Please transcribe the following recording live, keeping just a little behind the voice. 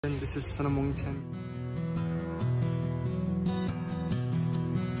And this is Nyingthuenma.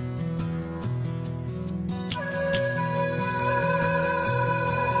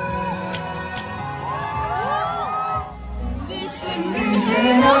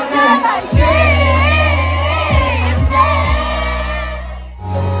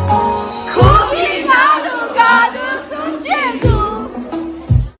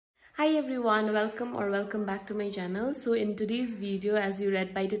 Hi everyone, welcome back to my channel. So in today's video, as you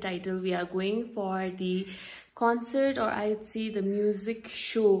read by the title, we are going for the concert, or I'd say the music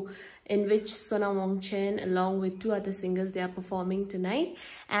show, in which Nyingthuenma along with two other singers, they are performing tonight.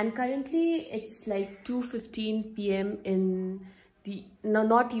 And currently it's like 2:15 p.m. in the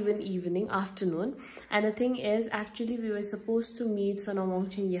not even evening, afternoon. And the thing is, actually we were supposed to meet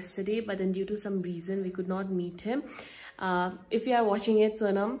Nyingthuenma yesterday, but then due to some reason we could not meet him. If you are watching it,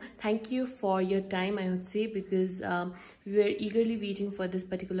 Sonam, thank you for your time, I would say, because we were eagerly waiting for this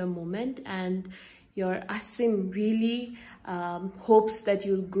particular moment, and your Asim really hopes that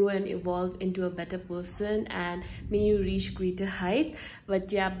you'll grow and evolve into a better person, and may you reach greater heights.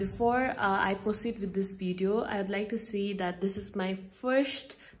 But yeah, before I proceed with this video, I would like to say that this is my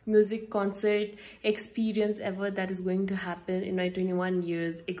first music concert experience ever that is going to happen in my 21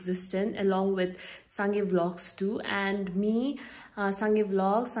 years existence, along with Sange Vlogs too, and me, Sange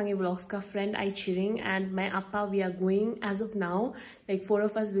Vlogs ka friend I Chiring, and my appa. We are going as of now, like 4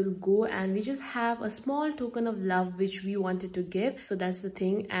 of us will go, and we just have a small token of love which we wanted to give. So that's the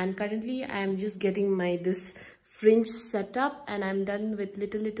thing. And currently I am just getting my this fringe setup, and I'm done with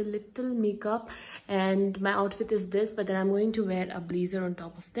little makeup, and my outfit is this, but then I'm going to wear a blazer on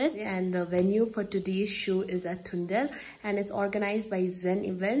top of this. And the venue for today's show is at Thundel, and it's organized by Zen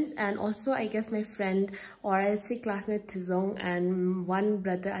Events, and also I guess my friend, or I'd say classmate Nyingthuenma, and one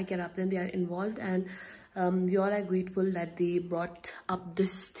brother Agaraptan, they are involved, and we all are grateful that they brought up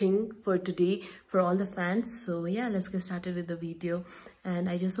this thing for today for all the fans. So yeah, let's get started with the video, and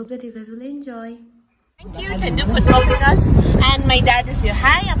I just hope that you guys will enjoy. Thank you, Tendu, for dropping us. And my dad is here.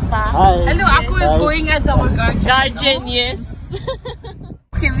 Hi, Appa. Hi. Hello, Aku is going as our guardian, yes.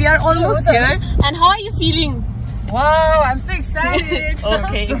 Okay, we are almost here. And how are you feeling? Wow, I'm so excited.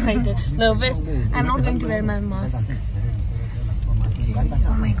 Okay, excited. Nervous. I'm not going to wear my mask. Okay.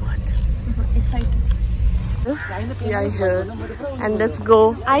 Oh my god. Excited. We are here. And let's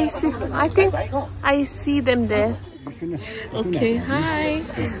go. I think I see them there. Okay, hi.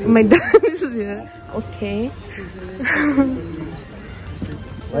 My dad is here. Okay.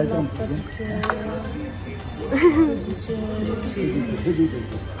 Welcome.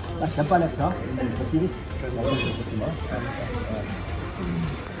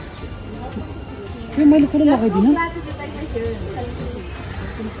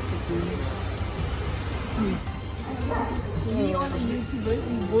 We all the YouTubers,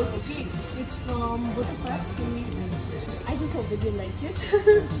 we both, okay, it's from both of us. I just hope that you like it.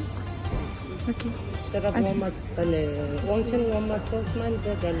 Okay.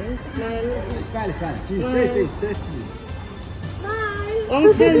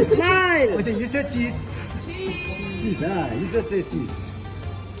 Smile. Smile. Okay, you said cheese. Cheese. You just said cheese.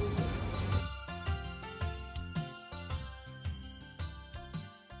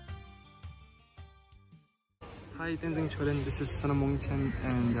 Hi, Nyingthuenma. This is Nyingthuenma,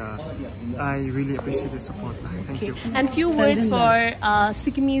 and I really appreciate your support. Thank you. And few words for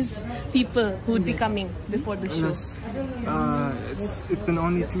Sikkimese people who would be coming before the show. Yes. It's been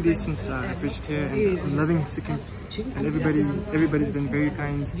only 2 days since I've reached here, and I'm loving Sikkim. And everybody's been very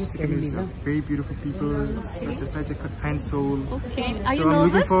kind. Sikkim is very beautiful people, such a kind soul. Okay, are so you I'm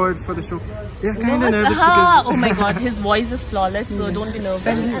nervous? looking forward for the show. Yeah, kind of nervous because oh my god, his voice is flawless, so don't be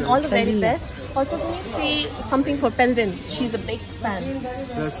nervous. And all the very best. Also, can you say something for Peldin? She's a big fan.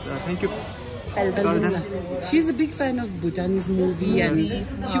 yes, thank you. Peldin. She's a big fan of Bhutanese movie, and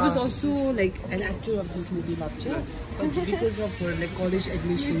she was also like an actor of this movie, Lapchas. But because of her like college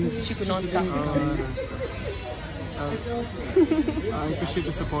admissions, She could not come. I appreciate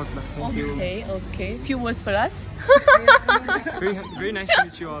the support. Thank you. Okay. Few words for us. Very nice to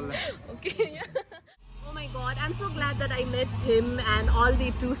meet you all. Okay. Oh my god, I'm so glad that I met him and all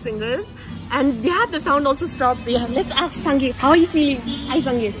the two singers. And yeah, the sound also stopped. Yeah, let's ask Sange. How are you feeling? Hi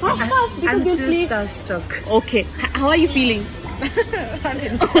Sange. Fast, because you play. starstruck. Okay. How are you feeling?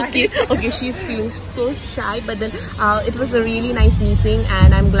 Okay, she's feeling so shy, but then it was a really nice meeting,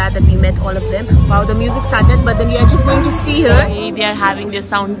 and I'm glad that we met all of them. Wow, the music started, but then we are just going to stay here. They are having their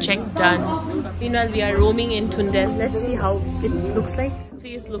sound check done. Meanwhile, we are roaming in Thundel. Let's see how it looks like. The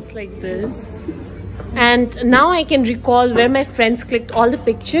place looks like this. And now I can recall where my friends clicked all the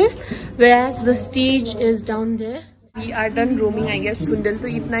pictures, whereas the stage is down there. We are done roaming, I guess. Chundal to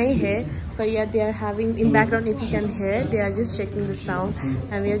itna hi hai. But yeah, they are having in background, if you can hear, they are just checking the sound,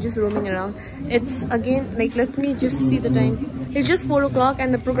 and we are just roaming around. It's again like, let me just see the time. It's just 4 o'clock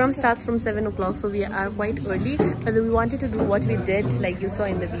and the program starts from 7 o'clock, so we are quite early. But we wanted to do what we did, like you saw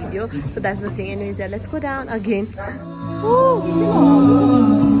in the video. So that's the thing. Anyways, yeah, let's go down again.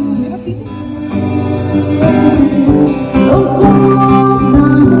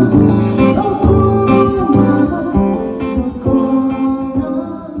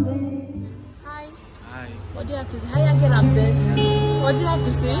 What do you have to say? Hi, again up there. What do you have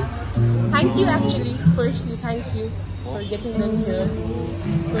to say? Thank you, actually. Firstly, thank you for getting them here.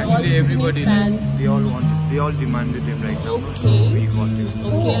 For Actually, everybody, fans. they all demanded him right now. Okay. So we got him.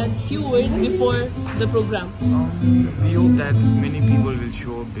 Okay, and few words before the program. We hope that many people will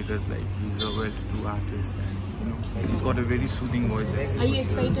show up because like he's a well-to-do artist and he's got a very soothing voice. Are you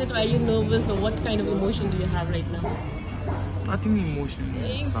excited or are you nervous, or what kind of emotion do you have right now? Nothing emotional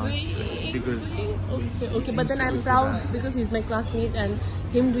because Okay, but then I'm proud because he's my classmate and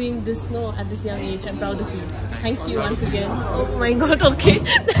him doing this at this young age. I'm proud of you. Thank you once again. Oh my god, okay.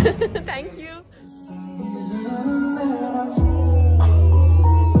 Thank you.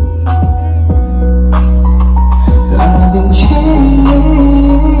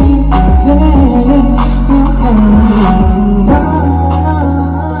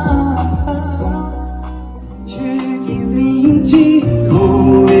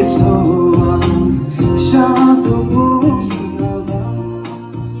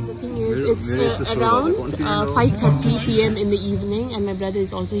 Around 5:30 p.m. in the evening, and my brother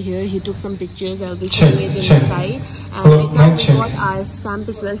is also here. He took some pictures. I'll be showing it inside. And right now we got our stamp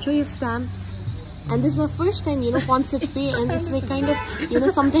as well. Show your stamp. And this is my first time, concert pay, and it's like kind of,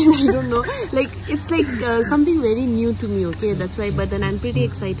 sometimes I don't know, like it's like something very new to me. Okay, that's why. But then I'm pretty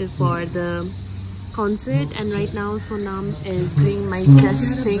excited for the concert, and right now Sonam is doing mic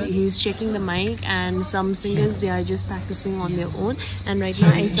testing. He's checking the mic, and some singers, they are just practicing on their own. And right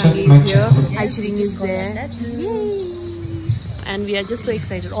now Aisani is here, Aishring is there. Yay! And we are just so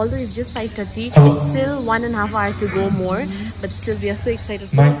excited. Although it's just 5:30, still 1.5 hours to go more, but still we are so excited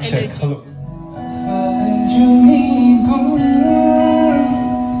for energy.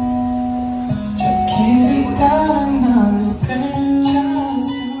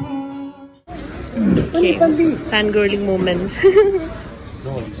 Okay, fangirling moment.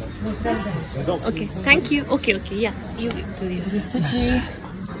 Okay, thank you. Okay, yeah, you do this.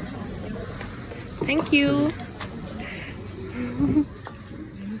 Thank you.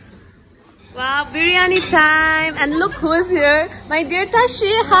 Wow, biryani time! And look who's here, my dear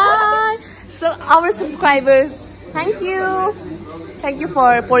Tashi. Hi. So our subscribers, thank you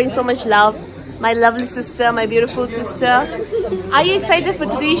for pouring so much love. My lovely sister, my beautiful sister. Are you excited for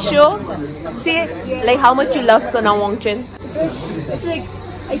today's show? Say like how much you love Sonam Wangchen. It's like,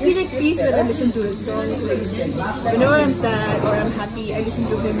 I feel like peace when I listen to his songs. Like, whenever I'm sad or I'm happy, I listen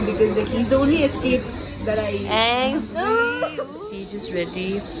to him because like he's the only escape that I... Stage is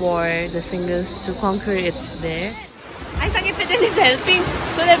ready for the singers to conquer it there. I think Fidel is helping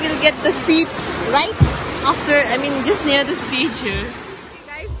so that we'll get the seat right after, just near the stage here.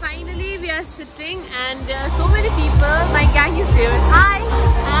 Okay, guys, finally we are sitting and there are so many people. My gang is here. Hi!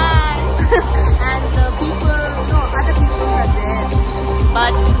 Hi! And other people are there.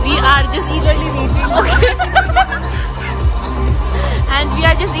 But we are just eagerly waiting. Okay. And we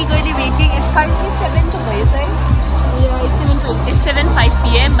are just eagerly waiting. It's currently 7 to 5, right? Yeah, it's 7:05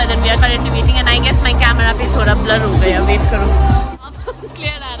 p.m. But then we are currently waiting, and I guess my camera pe thoda blur ho gaya. Wait karo.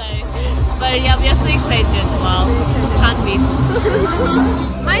 Clear aa raha hai. But yeah, we are so excited. Wow, can't wait.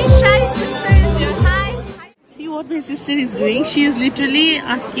 My shy sister is here. Hi. See what my sister is doing. She is literally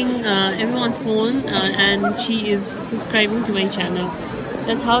asking everyone's phone, and she is subscribing to my channel.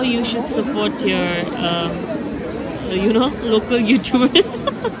 That's how you should support your, local YouTubers.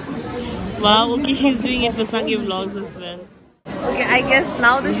 Wow, okay, she's doing it for Sangye vlogs as well. Okay, I guess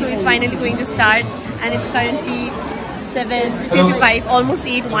now the show is finally going to start, and it's currently 7:55, almost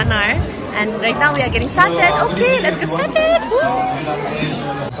 8, 1 hour. And right now we are getting started. Okay, let's get started. Woo!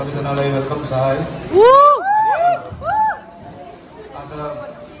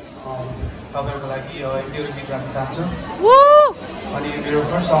 Woo! Your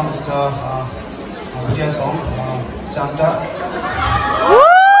first song is bhutanesesong,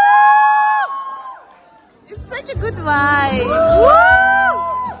 Woo! It's such a good vibe. Woo!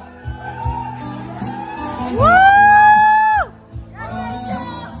 Woo!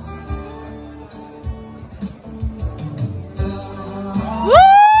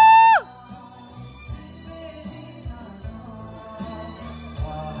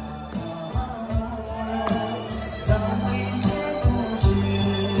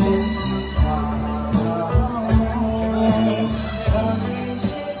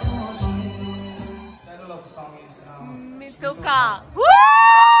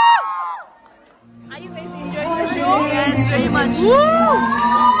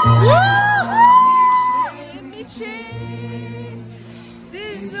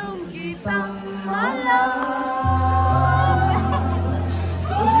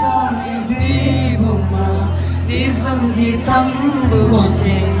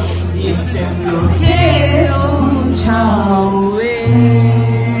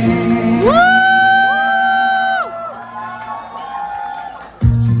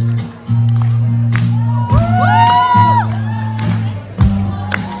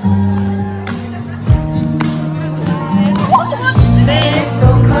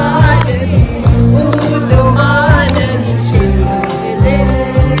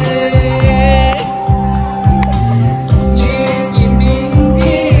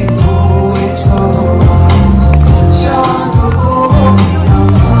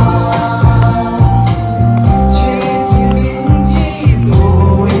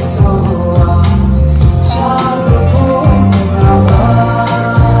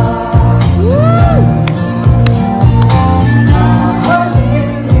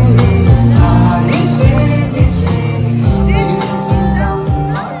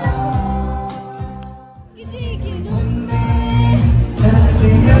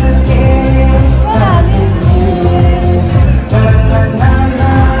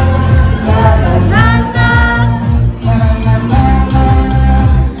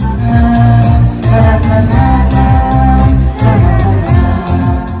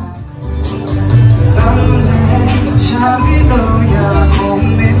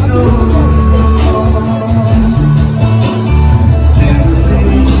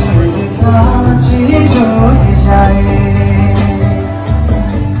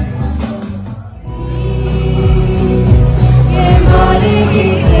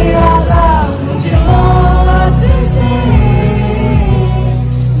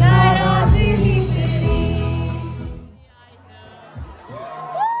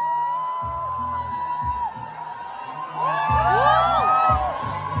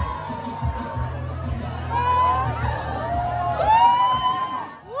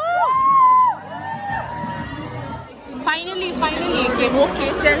 Finally he came.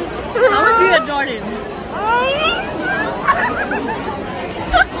 Okay, tell how much you adore him.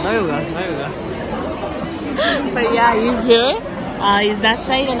 But yeah, he's here. He's that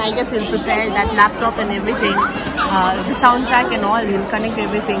side, and I guess he'll prepare that laptop and everything, the soundtrack and all. He'll connect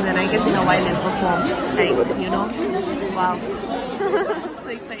everything. Then I guess in a while he'll perform. Like, you know, wow, so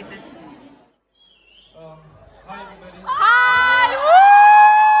excited. Hi everybody. Hi!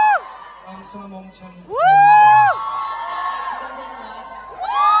 Woo! I'm Sonamongchan. Woo!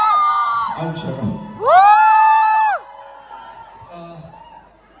 I'm Cheryl. Woo!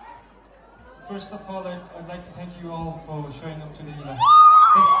 First of all, I'd like to thank you all for showing up today. This means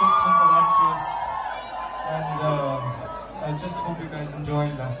a lot to us, and I just hope you guys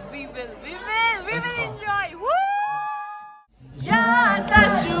enjoy that. We will enjoy. Woo!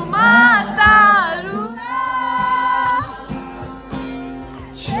 Yata chumataru.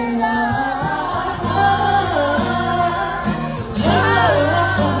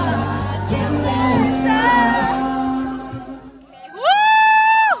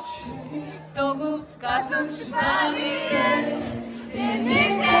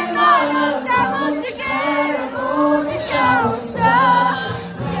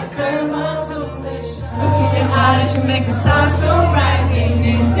 To make the stars so bright in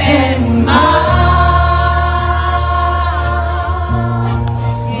Nyingthuenma.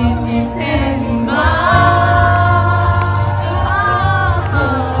 In Nyingthuenma.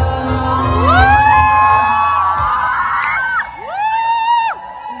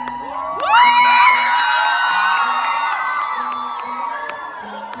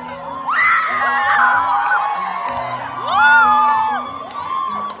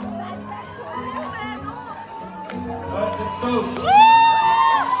 Alright, let's go.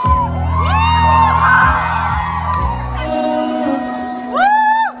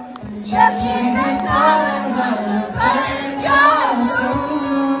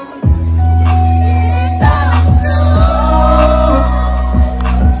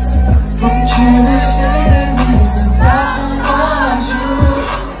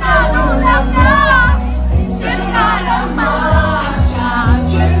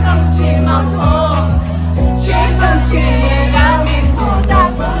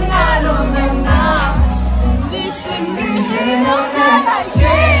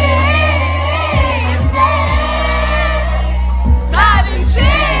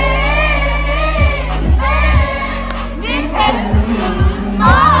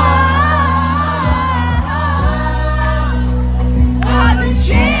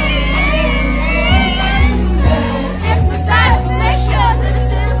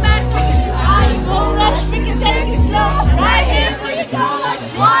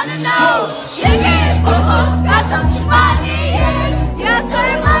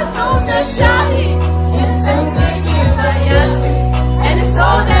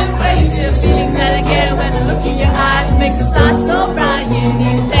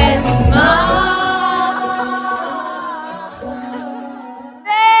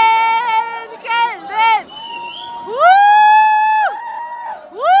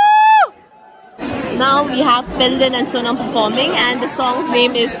 now we have Pendin and Sonam performing, and the song's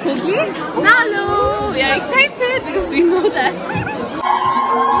name is Cookie Nalu. We are excited because we know that.